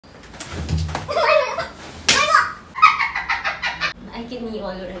kidney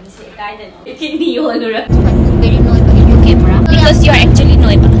Yollurage kidney Yollurage. Very noiba in your camera because you are actually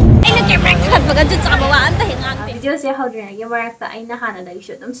noiba. In the camera, cut baga to chaba wa anta hingang. Video se how drin ge warak ta aina hana da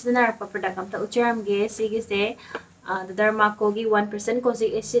isho dum sidana pa product am ta ucharam ge sige se the Dermaco gi 1%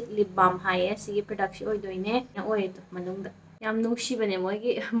 kojic acid lip balm hai sige product oi doine na oi to manung da yam nushi bane moi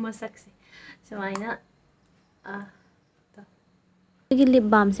gi masak se sumaina lip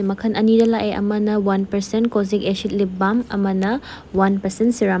balm se makhan ani da lae amana 1% kojic acid lip balm amana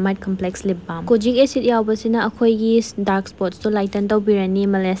 1% ceramide complex lip balm kojic acid yawbasina akhoi gi dark spots to lighten tawbirani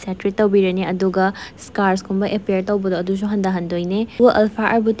malaise treat tawbirani aduga scars kumba appear tawbudo adusu handa handoine alpha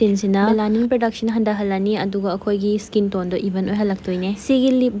arbutin sina melanin production handa halani aduga akhoi gi skin tone do even oi halaktoine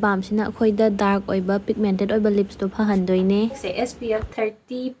sigi lip balm sina akhoi da dark oiba pigmented oiba lips to pha handoine se SPF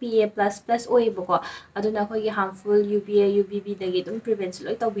 30 PA++ oibako aduna akhoi gi harmful UVA UVB dagi dum prevents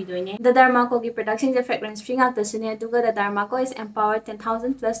loi tawbidoine the Dermaco gi production the fragrance free ngakta sine aduga the Dermaco is empowered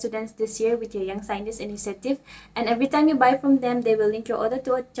 10,000 plus students this year with your young scientist initiative, and every time you buy from them they will link your order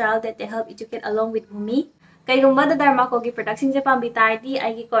to a child that they help educate along with Mumi. Kaigumba the Dermaco gi production je pambi tardi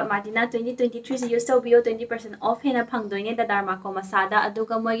aigi code Martina 2023 se use tawbiyo 20% off hena phangdoine the Dermaco masada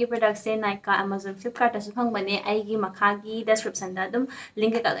aduga moi gi product se Nykaa Amazon Flipkart asu phangbane aigi makhagi description da dum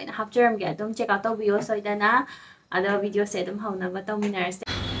link ka loina hapcharam ge dum check out tawbiyo soidana ada video se dum hauna ba tawminarse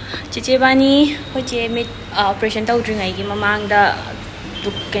chiche bani hoje mit operation tawdringai gi mamang da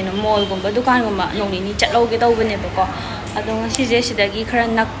keno mall gumba dukan gumba nongni ni chatloge tawbane bako ado ngasi je sidagi khara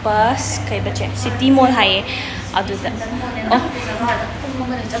nakpas kai bache city mall haye adu da oh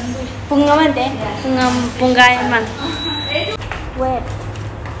pungamante pungai man wait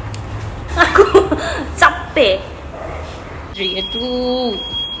aku capek itu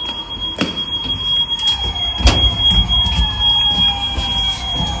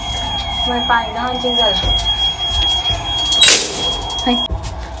my pai na jingle hai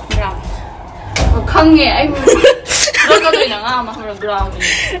gram khang nge ai ro ko doi na nga ma ro gram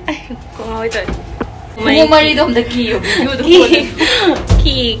ai ko ngoi tai mo mari dom da ki yo video do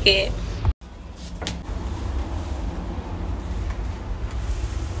ki ke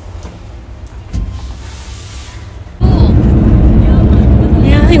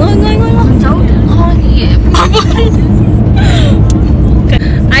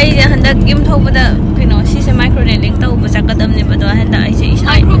Game thobada kino si se microneedling taw basa kadam ne bado handa ai se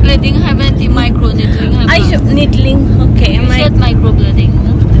microblading haven't microneedling I needling okay said microblading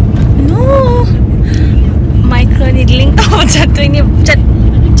no microneedling taw chat ni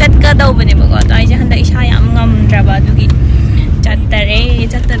chat ka daw bane bago to ai se handa isa yam ngam draba dugi chat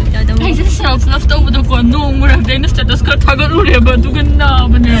bi dum ai se self love taw bado ko no mura den status ka thagar ure ba dugan na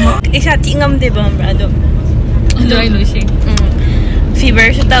bane ma isa ti ngam de ba bra do ai lo si fever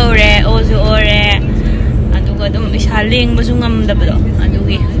sa taure ozo ore aduga dum isaling basu ngam da bado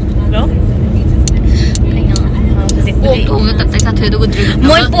adugi bro kaya kasi ko to ga tatay sa thwe do gudri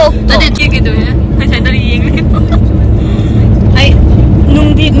moi pok to de ki do he ai sai dari yeng ai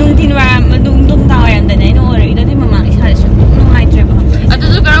nung din wa nung ta yan da nei no ore ida di mama isa su nung ai tre ba adu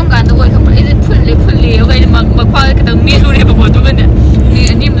do garam ga do ko ka ide fully ga ma kwa ka dang me lu re ba do ga ne ni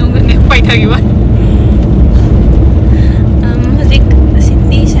ani nung ne pai thagi wa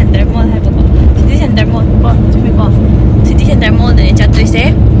Center Mall hai bako City Center Mall ko chumi ko City Center Mall ne chat to se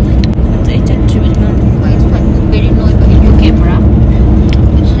to chat chumi ma it's very noiba in your camera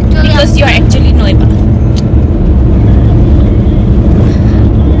because you are actually noiba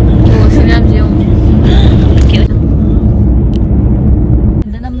oh sinam je okay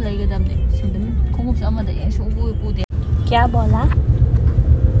danam laiga damne sindam khongup sa ama da ye so bu de kya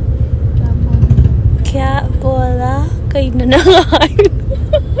bola kai na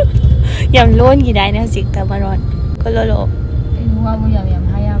yam lon gi dai na sik ta maron ko lo wa bu yam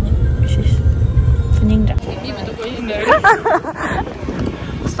haya bu shish funing da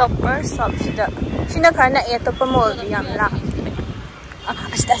stopper stop sina khana e to pamol yam la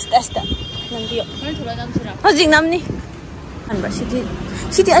asta nam dio hojing nam ni han ba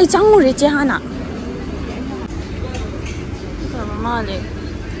siti ai changu re che hana ma le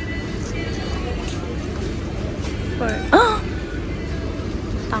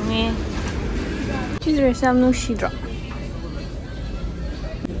Tangi. She's very sad, no she drop.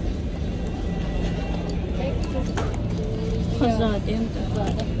 Pasate,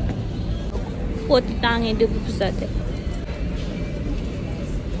 what tangi do pasate?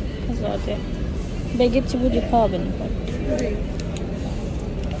 Pasate. Begit si budi kaban.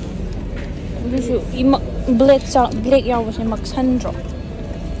 Bisu black yaw was in Maxandro.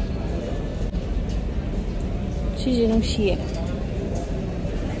 She's no she.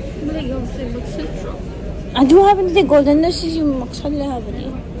 Black yaw was in Maxandro. Adu haven't golden na si maksala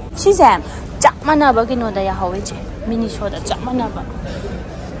habani. Si Sam, chak manaba kinoda ya haweche. Mini soda chak manaba.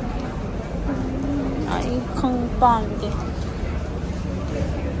 Ay kang pande.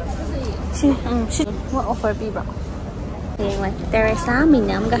 Si what offer bi ba? Anyway, Teresa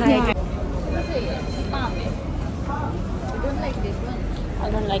Meinam ga hai. I don't like this one. I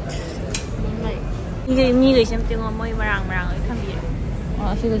don't like. Ni người xem tiếng moi marang ơi tham bi.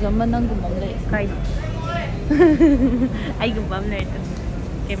 Thì cái giống nang gum bấm lại. Kai. Ai gum bấm lại tu.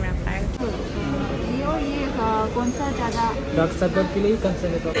 Camera fire. कौन सा ज़्यादा dark circle के लिए कौन सा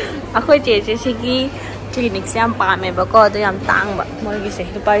है तो अखोई चेचे सिगी क्लिनिक से हम पामे बको तो हम तांग बा मोगी से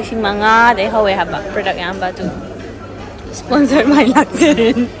तो पारिशी मंगा दे हवे हबा प्रोडक्ट हम बा तो स्पॉन्सर माय लगते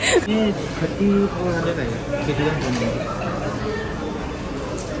हैं ये 3400 है कितना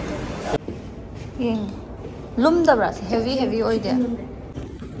ये लुम दबरा से हेवी ऑयल दे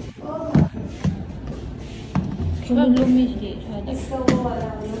लुम इसके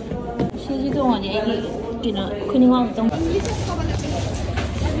시지 동안에 이게 그냥 왕동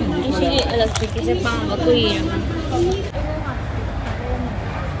시지 엘렉트릭 제빵 먹고 이런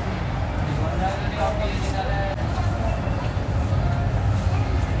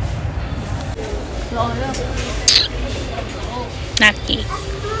낙기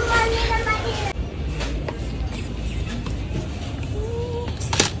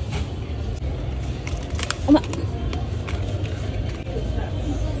엄마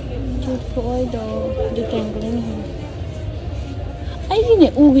Thôi đâu đi kèm cái này ấy cái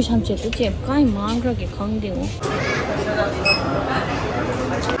này u cái sam chết cái chẹp cái mang ra cái không điều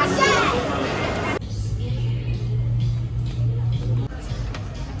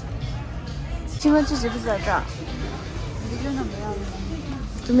请问这是不是在这儿？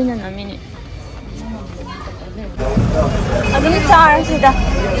这边哪边呢？अभी नहीं 4 सीधा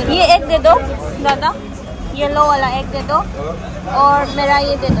ये एक दे दो दादा येलो वाला एक दे दो और मेरा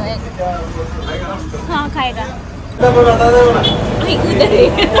ये दे दो एक हाँ खाएगा उधर ही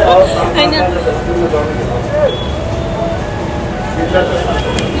है ना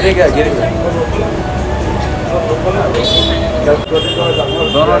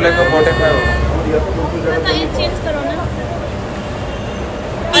दोनों लेकर 45 ये चेंज करो ना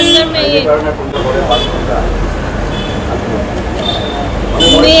अंदर में ये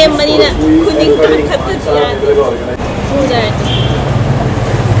मैं मरीना कुनिंग का खत्ता दिया हो जाए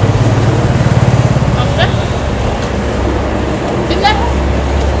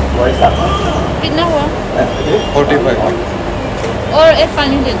कितना हुआ 45 और एक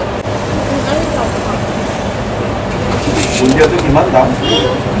पानी दे दो बुंदिया तो किमान दाम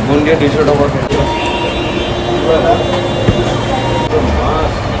बुंदिया 200 टका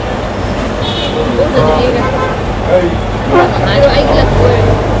I like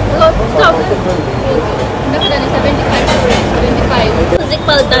stop. Look at 75. Music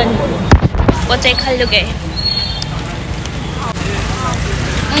Paltan. What I call look at.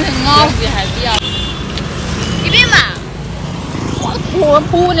 Ngon gì hả bây giờ? Cái biết mà.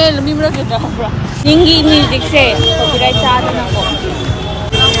 Phu này là mìm ra kìa không bro. Những cái music sẽ copyright cha đó nè.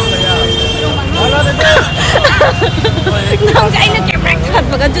 Ngon cái nó kẹp rạch thật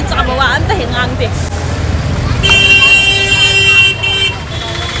mà cái chút chạm vào anh ta hiện ngang thì.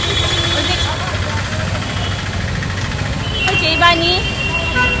 Chị ba ni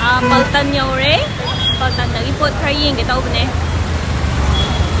Paltan Yollurage Paltan lagi pot trying kita tahu bener.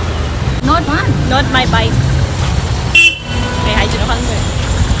 Not my bike. Okay, hai chúng nó không rồi.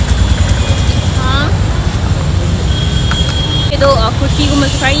 Hả? Cái đồ ở kurti của mình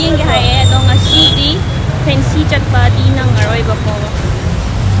trying cái hai đồ ngasi đi fancy chat ba đi nang aroy ba po.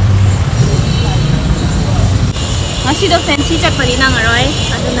 Ngasi do fancy chat ba đi nang aroy.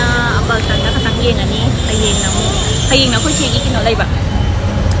 Ano na Paltan na katangyen ani hayeng na mo. Hayeng na ko chegi kino lay ba.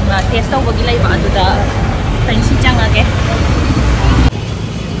 Ba test daw bagi lay ba ado da fancy chang age.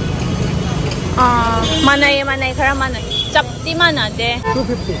 Manay kara manay. Chapti mana de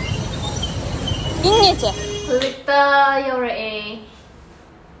 250 ingye che. Hujikta Yollurage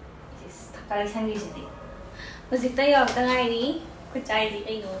yes takal sangi jidi. Hujikta Yollurage ngai ni ku chai di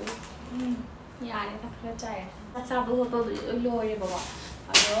ai no. Ya ni takal chai. Sa bu bu lori ba ba.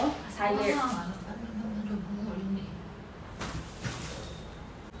 Ado sai le.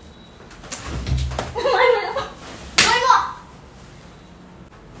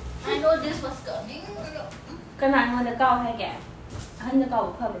 I know this was coming. Cái này hơn là cao hay kẻ? Hơn là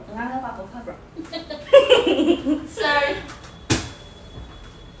cao phật rồi, ngang là cao phật rồi. Sorry.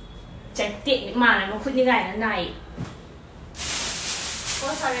 Chạy tiện mà này mà khui như này là này.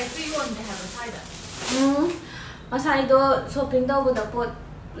 Có sao đấy tuy luôn để hàng sai đó. Mà sai đó shopping đâu vừa được bột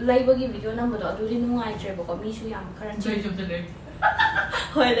ꯂꯩꯕꯒꯤ video ꯅꯝꯕꯗꯣ ꯑꯗꯨꯗꯤ ꯅꯨꯡꯉꯥꯏꯇ꯭ꯔꯦꯕꯀꯣ ꯃꯤꯁꯨ ꯌꯥꯝ ꯈꯔ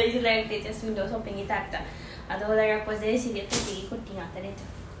ꯍꯣꯏ ꯂꯩꯁꯨ ꯂꯩꯔꯛꯇꯦ just window ꯁꯣꯞꯄꯤꯡꯒꯤ ꯇꯥꯏꯞꯇ ꯑꯗꯣ ꯂꯩꯔꯛꯄꯁꯦ ꯁꯤꯗꯤ ꯑꯩꯈꯣꯏꯒꯤ ꯀꯨꯔꯇꯤ ꯉꯥꯛꯇꯅꯦ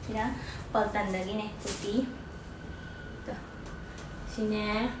ꯁꯤꯅ ꯄꯜꯇꯟꯗꯒꯤꯅꯦ ꯀꯨꯔꯇꯤ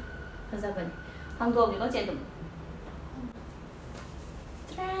ꯁꯤꯅꯦ ꯐꯖꯕꯅꯦ ꯍꯥꯡꯗꯣꯛꯑꯒꯦꯀꯣ ꯆꯦ ꯑꯗꯨꯝ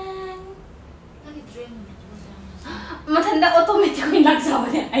ꯃꯊꯟꯗ ꯑꯣꯇꯣꯃꯦꯇꯤꯛ ꯑꯣꯏꯅ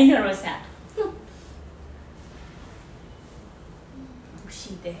ꯂꯥꯛꯆꯕꯅꯦ ꯑꯩꯅꯔꯣꯁꯦ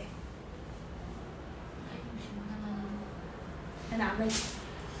ꯅꯨꯡꯁꯤꯗꯦ ꯀꯅꯥ ꯑꯃ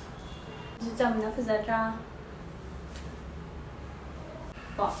ꯁꯤꯁꯨ ꯆꯝꯅ ꯐꯖꯗ꯭ꯔꯥ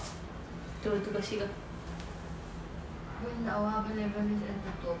ꯀꯣ ꯑꯗꯨꯒ ꯁꯤꯒ ꯑꯋꯥꯕ ꯂꯦꯕꯦꯜꯁꯦ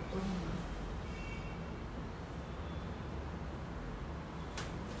ꯑꯗꯨ ꯇꯣꯞꯇꯣ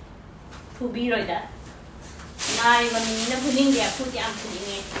ꯐꯨꯕꯤꯔꯣꯏꯗ ꯅꯥꯔꯤꯕ ꯃꯤꯅ ꯐꯨꯅꯤꯡꯗꯦ ꯐꯨꯗꯤ ꯌꯥꯝ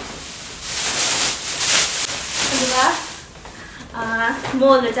ꯐꯨꯅꯤꯡꯉꯦ ꯑꯗꯨꯒ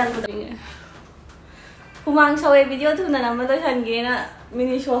ꯃꯣꯜꯗ ꯆꯪꯕꯗꯣ ꯍꯨꯃꯥꯡ ꯁꯧꯋꯦ ꯚꯤꯗꯤꯑꯣ ꯊꯨꯅ ꯅꯝꯕ ꯂꯣꯏꯁꯟꯒꯦꯅ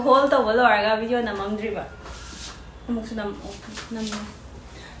ꯃꯤꯅꯤ ꯁꯣ ꯍꯣꯜ ꯇꯧꯕ ꯂꯣꯏꯔꯒ ꯚꯤꯗꯤꯑꯣ ꯅꯝꯃꯝꯗ꯭ꯔꯤꯕ ꯑꯃꯨꯛꯁꯨ ꯅꯝꯃꯦ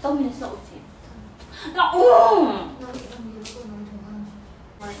ꯇꯧꯃꯤꯟꯅꯁꯤ ꯂꯥꯛꯑꯣ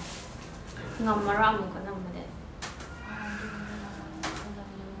ngầm ra một cái nằm mà đấy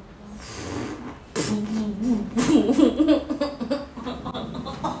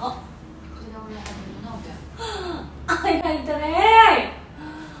ai hay thế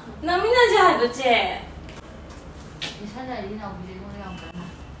nằm như nào vậy chị 이 사다리 나오기 전에 안 가나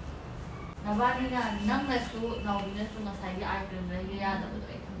나발이나 남자수 나오기는 순간 사이에 아이들은 해야 되고 또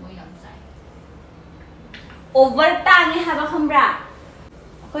뭐야 암살 overtime hay ba không ra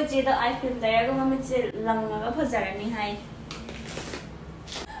cô chị đó ice cream đấy có mà chị lần nó có giờ này hay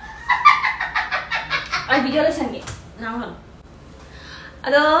ai video là sang gì nào hả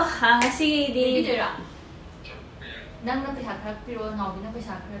ado hàng gì đi nang na pesa khara piro naogi na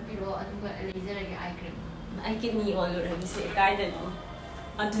pesa khara piro aduga laser age eye cream ai kidney all over the se kai da no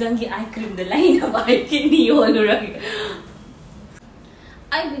adudangi eye cream da line na ba kidney all over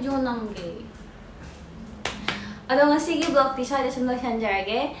ai video namge ado ngasi gi vlog ti sai da sum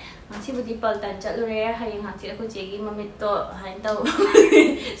loisanjarage ngasi budi Paltan chathlure hayeng hakchi ko chegi mamit to hain tau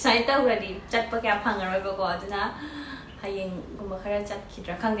sai tau radi chatpa kya phangaroi ba ko aduna hayeng gumba khara chat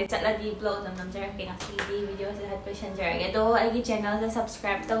khidra khangde chatladi blog namjarake ngasi di video se hat loisanjarage do ai gi channel se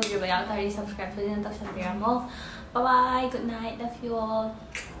subscribe tau jiba yaw tari subscribe so din tau sanbiramo bye bye good night love you all